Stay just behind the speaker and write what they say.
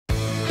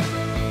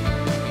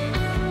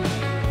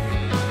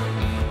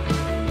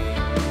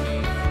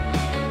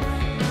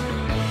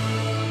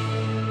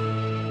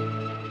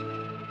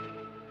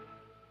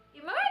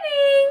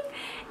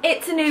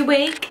It's a new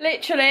week.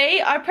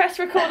 Literally, I pressed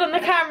record on the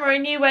camera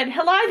and you went,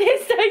 hello, this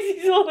is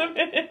Stacey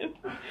Solomon.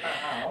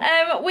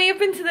 We have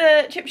been to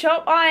the chip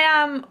shop. I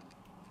am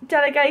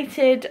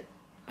delegated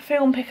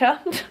film picker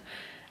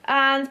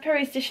and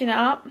Perry's dishing it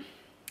up.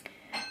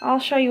 I'll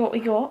show you what we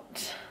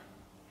got.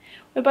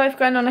 We're both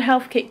going on a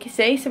health kick, you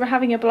see, so we're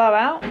having a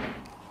blowout.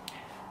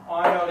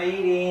 I'm not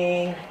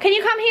eating. Can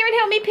you come here and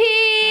help me,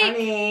 Pig?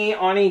 Honey,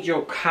 I need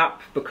your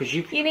cup because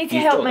you need to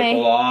help me. The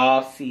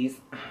glasses.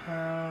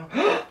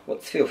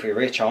 What's Filthy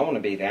Rich? I want to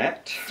be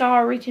that.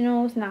 Star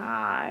Originals?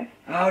 No.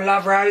 Oh,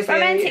 Love Rosie.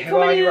 Romantic Who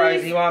are you,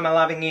 comedies. Rosie? Why am I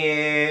loving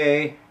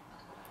you?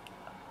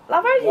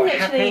 Love Rosie What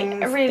is actually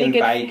Happens a really in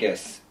good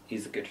Vegas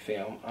is a good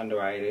film.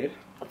 Underrated.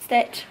 What's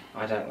that?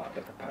 I don't like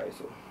The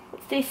Proposal.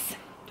 What's this?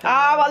 Oh,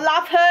 I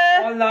love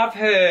her. I love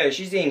her.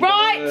 She's in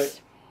Right. good.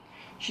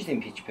 She's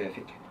in Pitch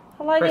Perfect.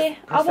 Hello there.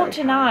 I want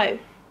to know.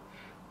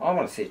 I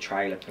want to see a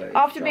trailer, please.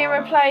 After being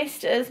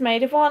replaced as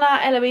maid of honour,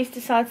 Eloise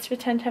decides to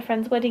attend her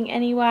friend's wedding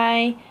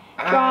anyway.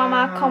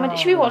 Drama, comedy.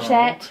 Should we watch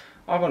that?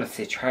 I want to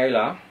see a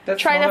trailer.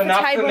 That's Trailer not for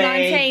enough Table for me.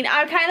 19.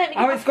 Okay, let me.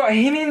 Oh, it's got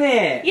him in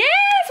there.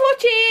 Yes,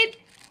 watch it.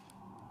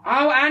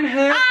 Oh, and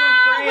her from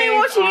Friends. we're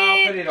watching I'll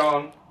it. put it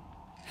on.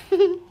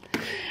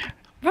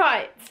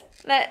 Right,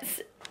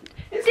 let's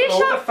It's dish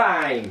all up. the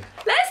fame.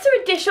 Let's do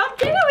a dish up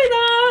dinner with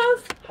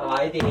us.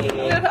 Hi there.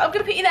 I'm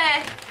gonna put you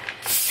there.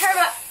 Carry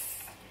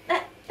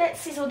that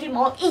sizzle do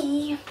more.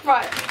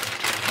 Right.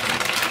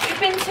 We've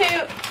been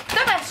to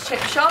the best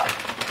chip shop.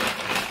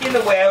 In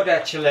the world,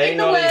 actually. In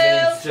the Not even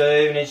world. in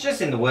soon. It's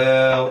just in the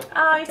world.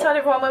 Oh, you told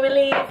everyone when we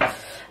leave.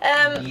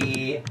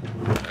 Yeah.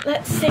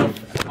 Let's see.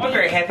 I'm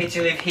very happy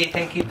to live here.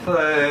 Thank you,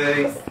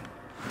 please.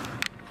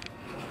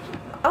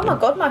 Oh my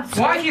god, my.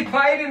 Why have you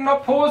played and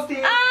not paused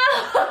it?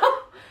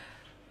 Oh.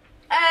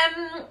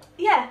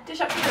 Yeah, dish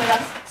up dinner with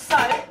us. So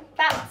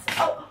that's.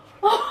 Oh.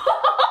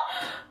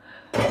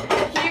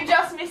 You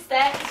just missed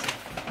it.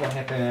 What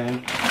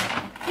happened?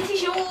 This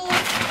is yours.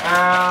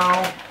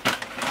 Ow.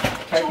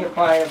 Take your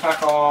plate and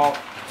back off.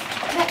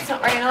 That's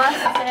not very nice,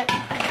 is it?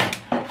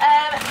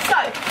 So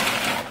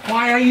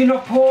Why are you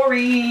not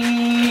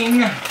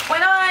pouring?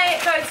 when I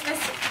go to this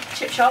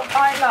chip shop,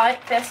 I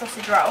like their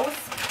sausage rolls.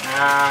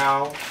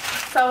 Ow.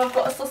 So I've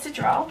got a sausage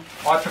roll.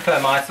 I prefer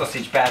my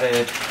sausage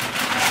battered.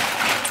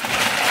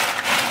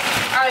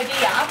 Oh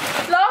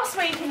dear. Last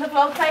week in the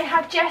vlog they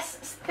had Jess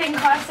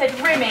think I said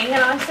rimming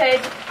and I said,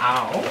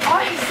 Ow.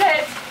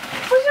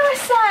 what did I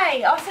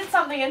say? I said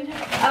something and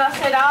I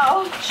said,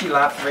 oh. She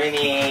loves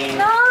ringing.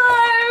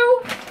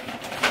 No.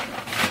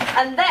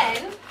 And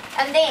then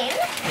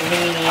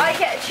I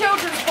get a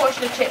children's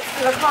portion of chips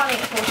because I can't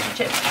eat a portion of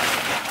chips.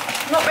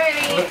 Not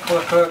really.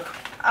 Look.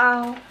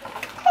 Oh.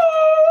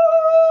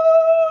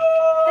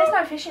 There's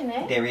no fish in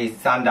there. There is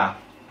thunder.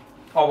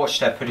 I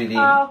watched her put it in.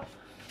 Oh.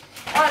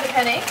 I had a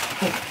penny.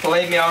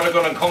 Believe me, I would have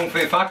gone and Kung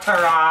Fu fucked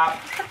her up.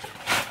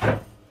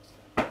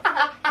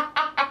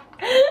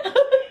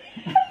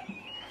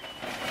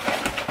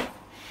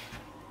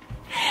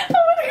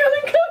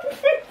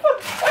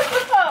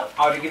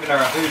 I would have given her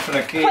a hoot and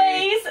a kiss.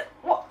 Please,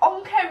 what,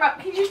 on camera,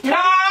 can you just No!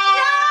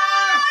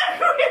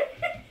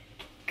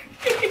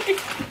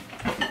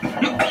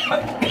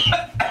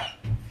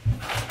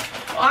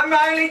 I'm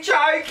only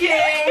joking!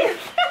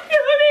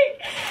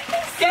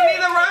 Give me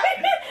the right.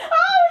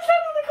 Oh, it's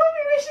under the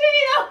coffee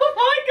machine. Oh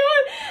my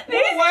god.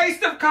 What a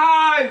waste of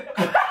coke!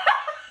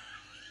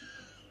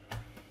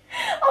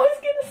 I was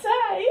going to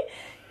say,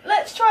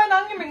 let's try an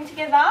onion ring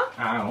together.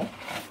 Ow.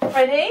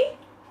 Ready?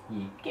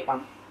 Yeah. Get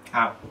one.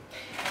 Ow.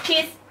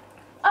 Cheers.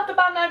 Up the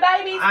bun, no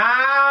babies.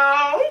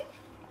 Ow!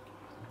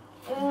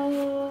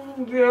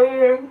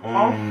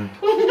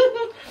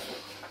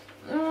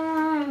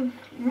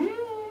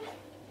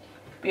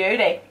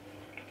 Beauty.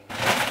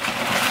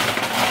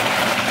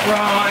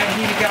 Right,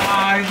 here we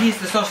go. Here's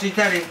the sausage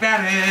that is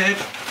battered.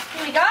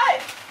 Here we go.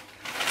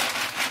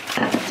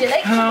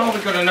 Delectable. Oh,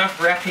 we've got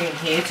enough wrapping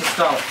here to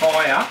start a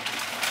fire.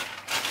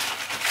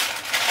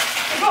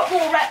 We've got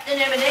more wrap than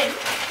M&M.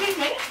 Excuse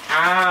me.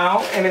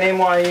 Ow, M&M,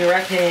 why are you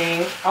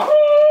wrapping? Oh!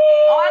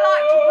 I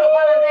like to put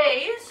one of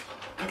these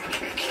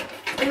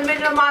in the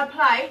middle of my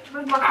plate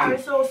with my curry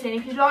sauce in.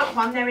 If you like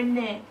one, they're in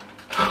there.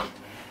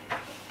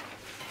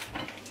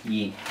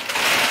 Yeah.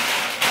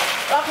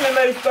 Like an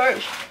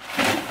amuse-bouche.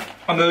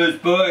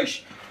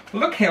 Amuse-bouche.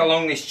 Look how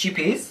long this chip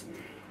is.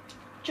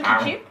 Chicken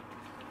chip.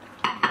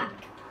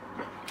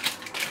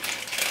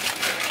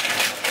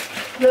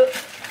 Look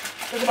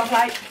at my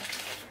plate.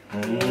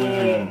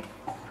 Mm.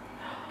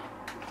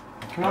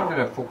 Can I get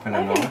a fork and a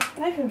knife?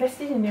 They've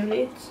invested in new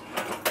lids.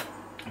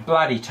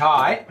 Bloody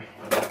tight.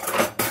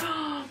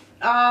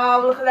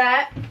 Oh, look at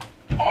that.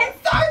 I'm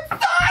so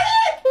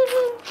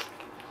excited!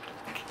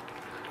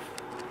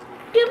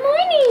 Good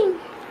morning.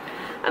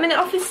 I'm in the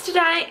office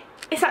today.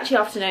 It's actually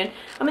afternoon.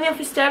 I'm in the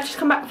office today. I've just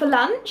come back for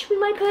lunch with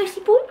my Percy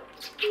boy.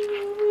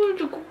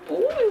 Good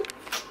boy.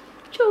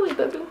 Joey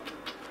baby.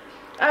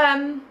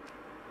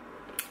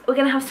 We're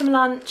going to have some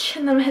lunch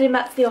and then I'm heading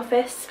back to the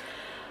office.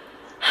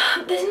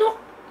 There's not...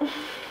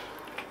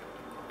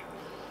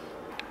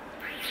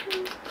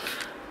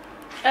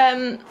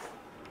 Had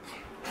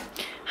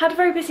a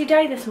very busy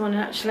day this morning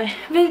actually.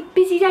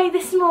 Busy day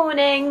this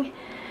morning.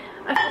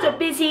 I've had a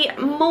busy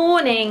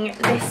morning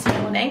this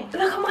morning.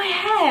 Look at my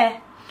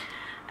hair.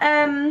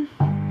 And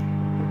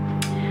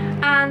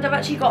I've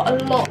actually got a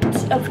lot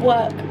of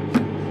work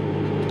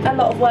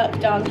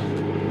done,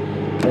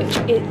 which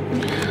is,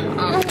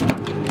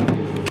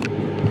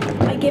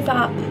 I give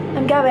up.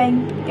 I'm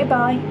going.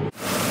 Goodbye.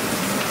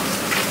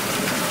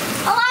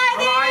 Hi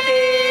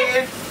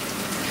there.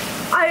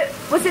 I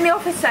was in the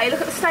office today.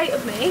 Look at the state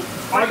of me.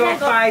 I got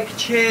fake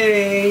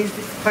cheese.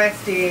 It's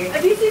plastic.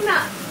 Have you seen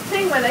that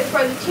thing where they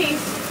throw the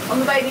cheese on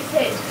the baby's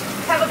head?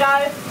 Have a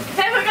go.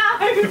 Have a go.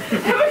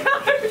 Have a go.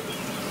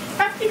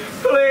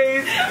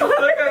 Please,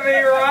 look at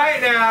me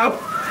right now.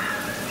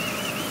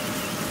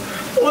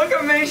 Look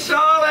at me,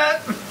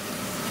 Charlotte.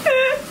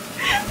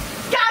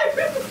 Go.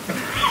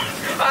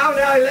 Oh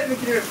no, let me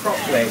do it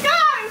properly. Go.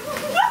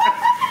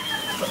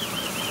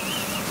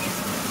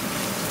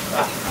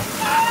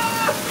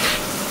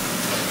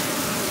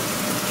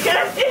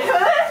 Gonna do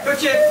it. Put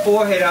your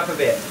forehead up a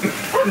bit.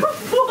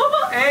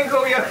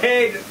 Angle your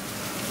head.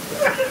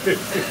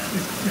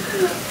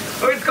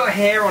 Oh, it's got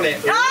hair on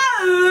it.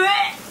 No!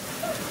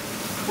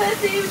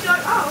 Percy, you go.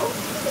 Oh,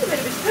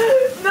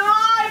 no,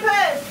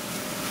 Percy.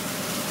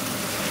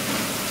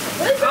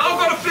 Oh, I've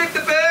got to flip the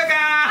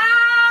burger.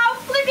 Oh,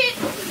 flip it.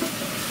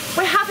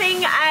 We're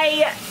having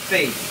a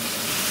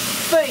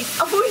Beef.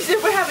 beef. I thought you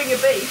said we're having a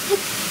beef.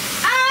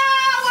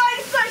 Ah, my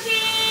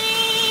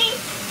slushy.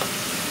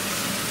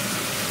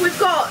 We've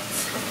got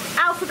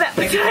alphabet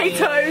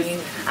potatoes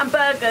and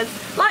burgers,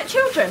 like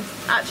children,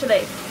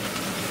 actually.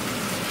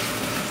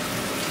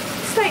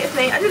 State of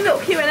me. I did a little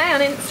Q&A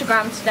on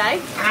Instagram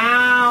today.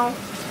 Ow.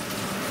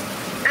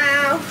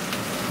 Ow.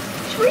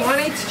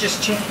 I need to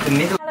just check the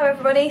middle. Hello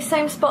everybody,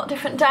 same spot,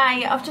 different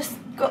day. I've just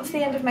got to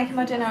the end of making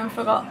my dinner and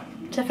forgot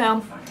to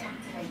film.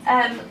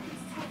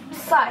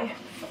 So,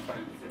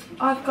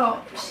 I've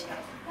got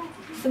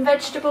some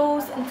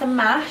vegetables and some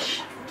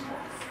mash.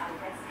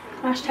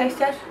 Mash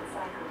toasted.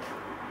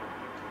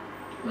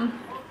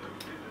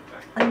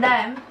 And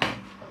then,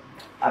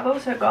 I've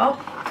also got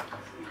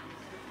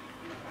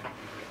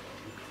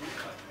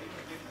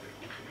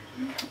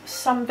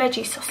some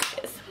veggie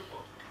sausages.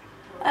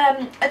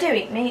 I do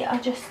eat meat, I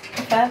just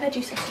prefer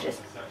veggie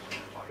sausages.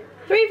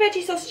 3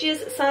 veggie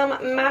sausages,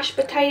 some mashed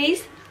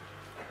potatoes.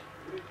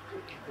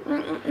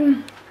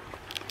 And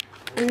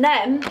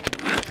then,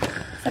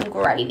 some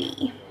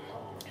gravy.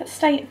 Look at the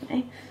state of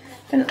me.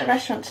 Been at the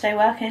restaurant today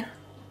working.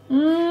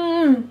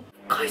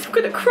 Guys, I'm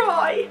gonna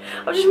cry.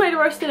 I've just made a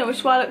roast dinner, which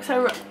is why I look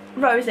so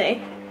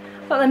rosy.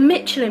 Like the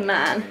Michelin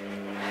Man.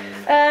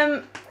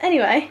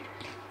 Anyway.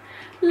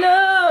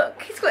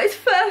 Look, he's got his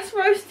first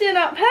roast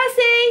dinner.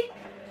 Percy!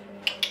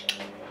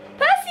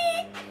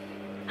 Percy!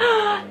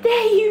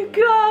 There you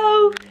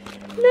go!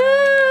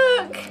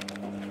 Look!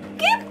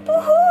 Good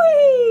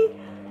boy!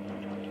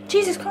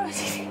 Jesus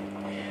Christ.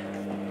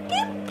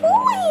 Good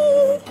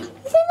boy!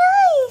 So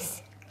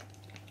nice!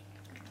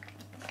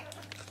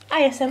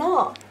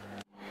 ASMR.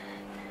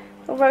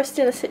 A roast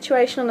dinner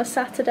situation on a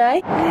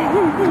Saturday. Go,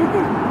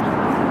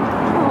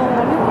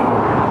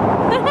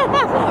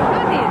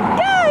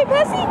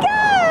 Percy, go!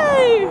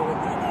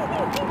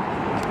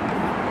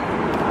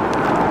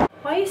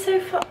 Why are you so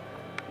far?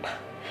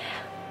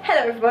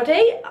 Hello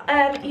everybody,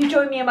 you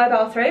joined me in my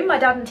bathroom. My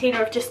dad and Tina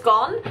have just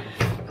gone.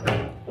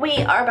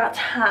 We are about to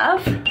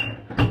have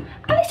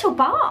a little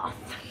bath,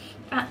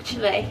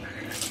 actually.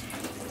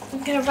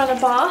 I'm gonna run a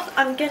bath.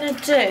 I'm gonna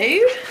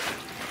do,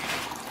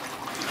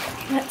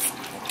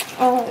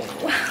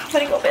 I've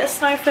only got a bit of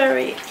Snow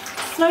Fairy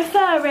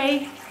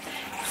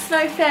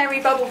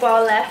bubble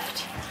bar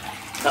left,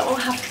 but we'll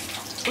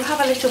have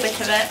a little bit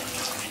of it.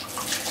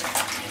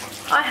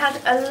 I had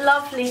a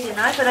lovely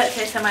dinner, if I don't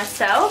say so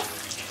myself.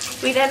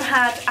 We then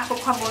had apple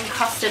crumble and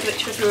custard,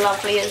 which was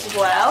lovely as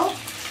well.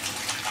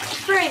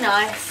 Very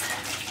nice.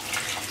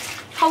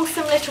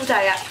 Wholesome little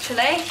day,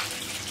 actually.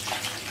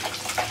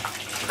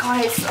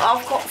 Guys,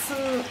 I've got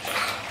some...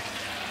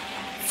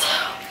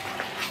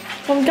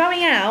 I'm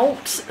going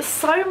out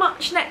so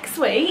much next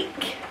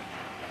week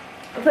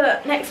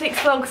that next week's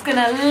vlog's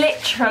gonna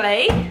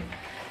literally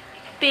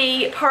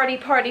be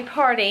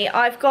party.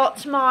 I've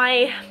got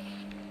my...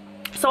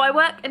 So I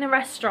work in a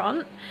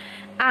restaurant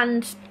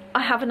and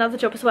I have another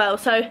job as well.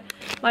 So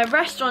my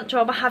restaurant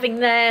job,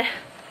 having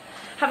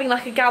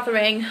like a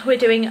gathering. We're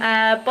doing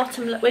a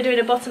bottomless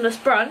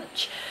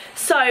brunch.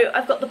 So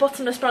I've got the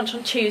bottomless brunch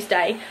on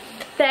Tuesday.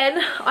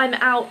 Then I'm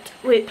out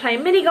with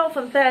playing mini golf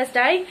on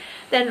Thursday.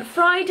 Then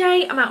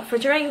Friday I'm out for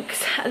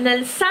drinks, and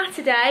then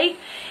Saturday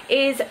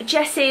is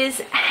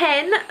Jess's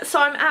hen. So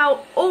I'm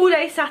out all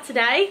day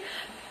Saturday.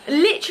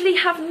 Literally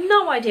have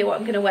no idea what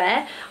I'm going to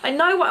wear. I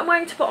know what I'm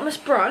wearing to bottomless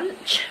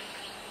brunch,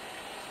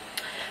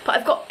 but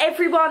I've got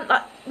everyone,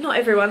 like not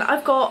everyone,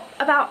 I've got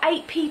about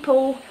 8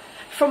 people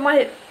from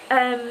my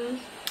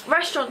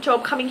restaurant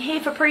job coming here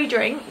for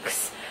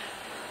pre-drinks.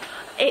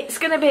 It's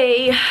going to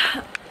be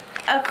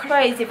a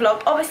crazy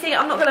vlog. Obviously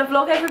I'm not going to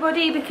vlog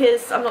everybody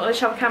because I'm not going to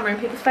shove a camera in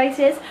people's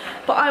faces,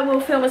 but I will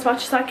film as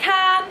much as I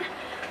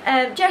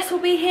can. Jess will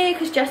be here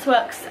because Jess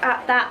works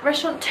at that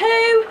restaurant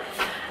too.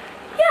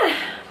 Yeah,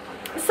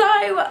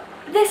 so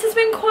this has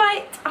been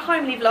quite a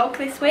homely vlog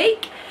this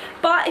week,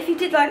 but if you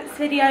did like this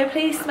video,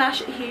 please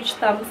smash a huge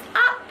thumbs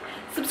up,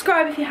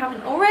 subscribe if you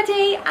haven't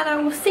already, and I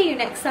will see you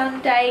next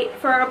Sunday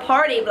for a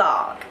party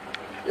vlog.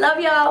 Love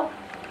y'all.